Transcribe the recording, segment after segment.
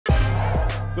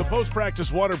The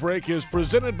post-practice water break is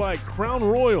presented by Crown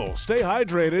Royal. Stay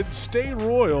hydrated, stay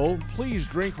royal, please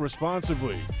drink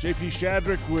responsibly. JP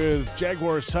Shadrick with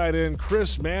Jaguars tight end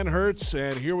Chris Manhertz,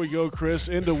 and here we go, Chris,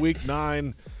 into Week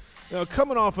 9. Now,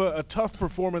 coming off a tough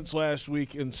performance last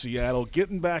week in Seattle,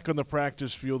 getting back on the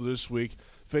practice field this week,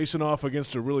 facing off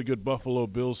against a really good Buffalo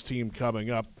Bills team coming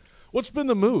up. What's been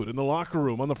the mood in the locker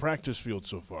room on the practice field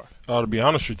so far? To be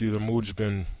honest with you, the mood's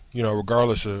been,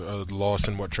 regardless of the loss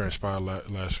and what transpired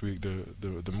last week,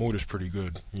 the mood is pretty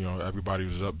good. Everybody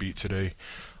was upbeat today,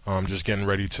 just getting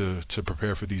ready to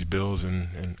prepare for these Bills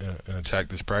and attack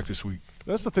this practice week.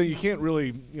 That's the thing. You can't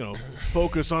really,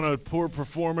 focus on a poor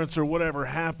performance or whatever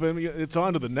happened. It's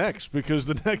on to the next, because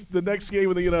the next game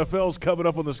in the NFL is coming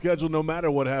up on the schedule no matter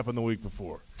what happened the week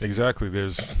before. Exactly.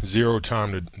 There's zero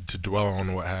time to dwell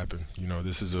on what happened.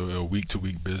 This is a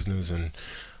week-to-week business, and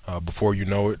before you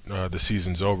know it, the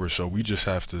season's over. So we just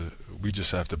have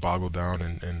to boggle down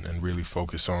and really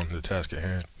focus on the task at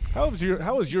hand. How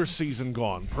has your season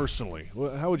gone personally?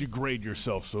 How would you grade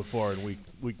yourself so far in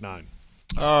week 9?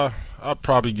 I'd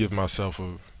probably give myself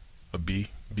a B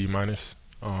minus.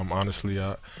 Honestly,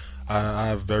 I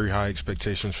have very high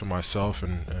expectations for myself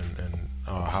and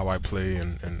how I play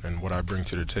and what I bring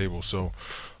to the table. So,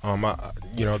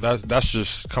 that's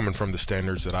just coming from the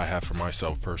standards that I have for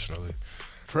myself personally.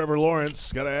 Trevor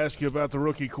Lawrence, got to ask you about the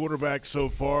rookie quarterback so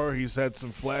far. He's had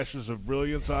some flashes of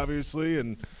brilliance, obviously,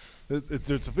 and it's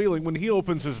a feeling when he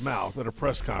opens his mouth at a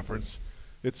press conference.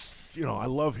 It's, I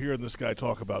love hearing this guy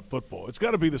talk about football. It's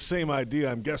got to be the same idea,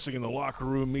 I'm guessing, in the locker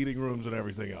room, meeting rooms, and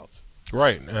everything else.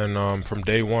 Right, and from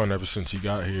day one, ever since he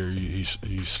got here, he's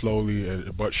slowly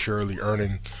but surely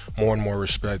earning more and more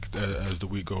respect as the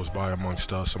week goes by amongst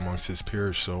his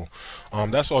peers. So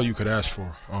that's all you could ask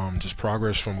for, just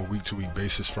progress from a week-to-week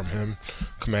basis from him,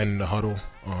 commanding the huddle,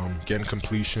 getting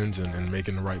completions, and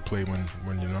making the right play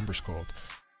when your number's called.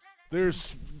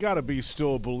 There's got to be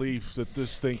still a belief that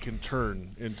this thing can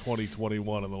turn in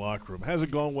 2021 in the locker room.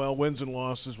 Hasn't gone well, wins and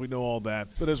losses, we know all that.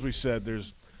 But as we said,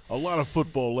 there's a lot of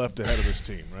football left ahead of this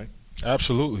team, right?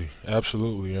 Absolutely.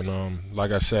 And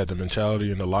like I said, the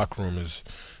mentality in the locker room is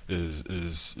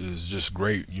just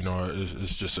great.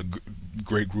 It's just a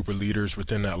great group of leaders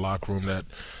within that locker room that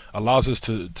allows us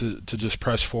to just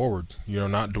press forward.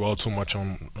 Not dwell too much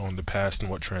on the past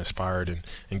and what transpired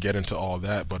and get into all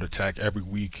that, but attack every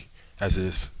week as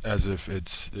if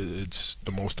it's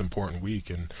the most important week,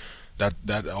 and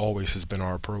that always has been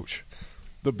our approach.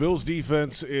 The Bills'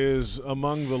 defense is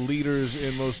among the leaders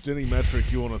in most any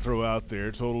metric you want to throw out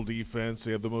there. Total defense,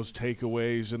 they have the most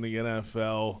takeaways in the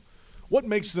NFL. What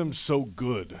makes them so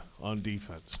good on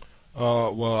defense?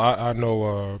 Well, I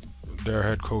know their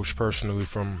head coach personally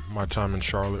from my time in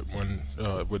Charlotte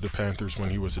with the Panthers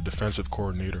when he was a defensive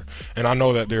coordinator. And I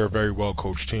know that they're a very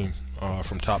well-coached team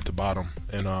from top to bottom.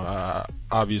 And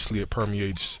obviously it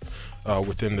permeates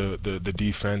within the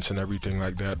defense and everything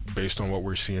like that based on what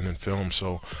we're seeing in film.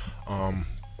 So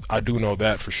I do know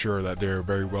that for sure, that they're a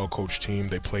very well-coached team.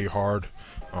 They play hard.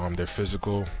 They're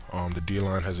physical. The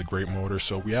D-line has a great motor.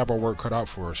 So we have our work cut out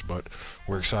for us, but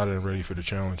we're excited and ready for the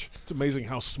challenge. It's amazing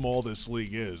how small this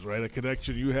league is, right? A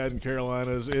connection you had in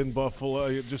Carolina is in Buffalo.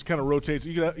 It just kind of rotates.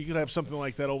 You could have something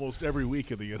like that almost every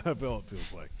week in the NFL, it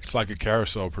feels like. It's like a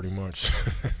carousel pretty much.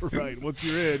 Right. Once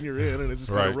you're in, and it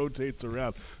just kind of rotates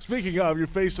around. Speaking of, you're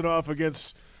facing off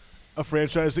against a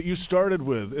franchise that you started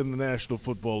with in the National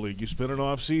Football League. You spent an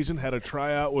offseason, had a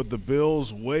tryout with the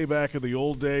Bills way back in the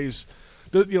old days.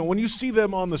 When you see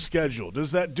them on the schedule,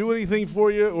 does that do anything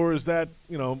for you, or is that,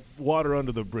 water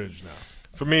under the bridge now?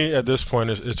 For me, at this point,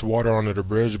 it's water under the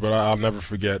bridge, but I'll never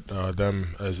forget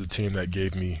them as a team that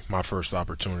gave me my first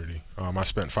opportunity. I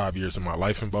spent 5 years of my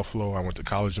life in Buffalo. I went to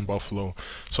college in Buffalo.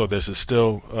 So there's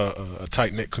still a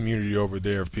tight-knit community over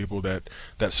there of people that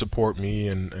support me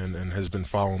and has been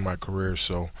following my career.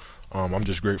 So I'm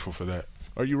just grateful for that.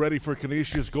 Are you ready for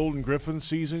Canisius Golden Griffin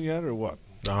season yet, or what?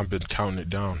 I've been counting it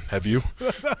down. Have you?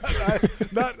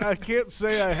 I can't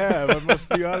say I have. I must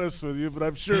be honest with you, but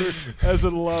I'm sure as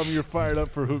an alum you're fired up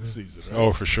for hoop season. Right?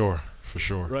 Oh, for sure.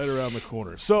 Right around the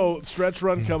corner. So, stretch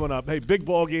run coming up. Hey, big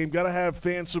ball game. Got to have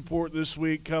fan support this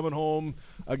week coming home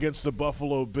against the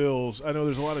Buffalo Bills. I know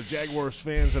there's a lot of Jaguars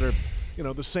fans that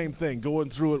are, the same thing, going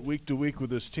through it week to week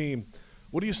with this team.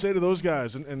 What do you say to those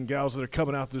guys and gals that are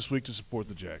coming out this week to support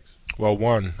the Jags? Well,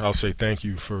 one, I'll say thank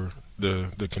you for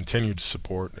the continued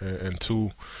support, and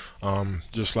two,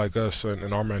 just like us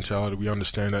and our mentality, we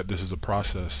understand that this is a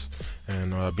process,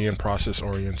 and being process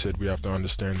oriented, we have to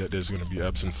understand that there's going to be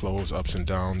ebbs and flows, ups and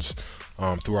downs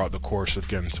throughout the course of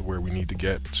getting to where we need to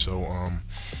get. So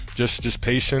just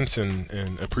patience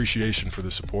and appreciation for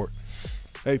the support.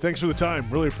 Hey, thanks for the time.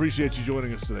 Really appreciate you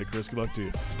joining us today, Chris. Good luck to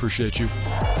you. Appreciate you.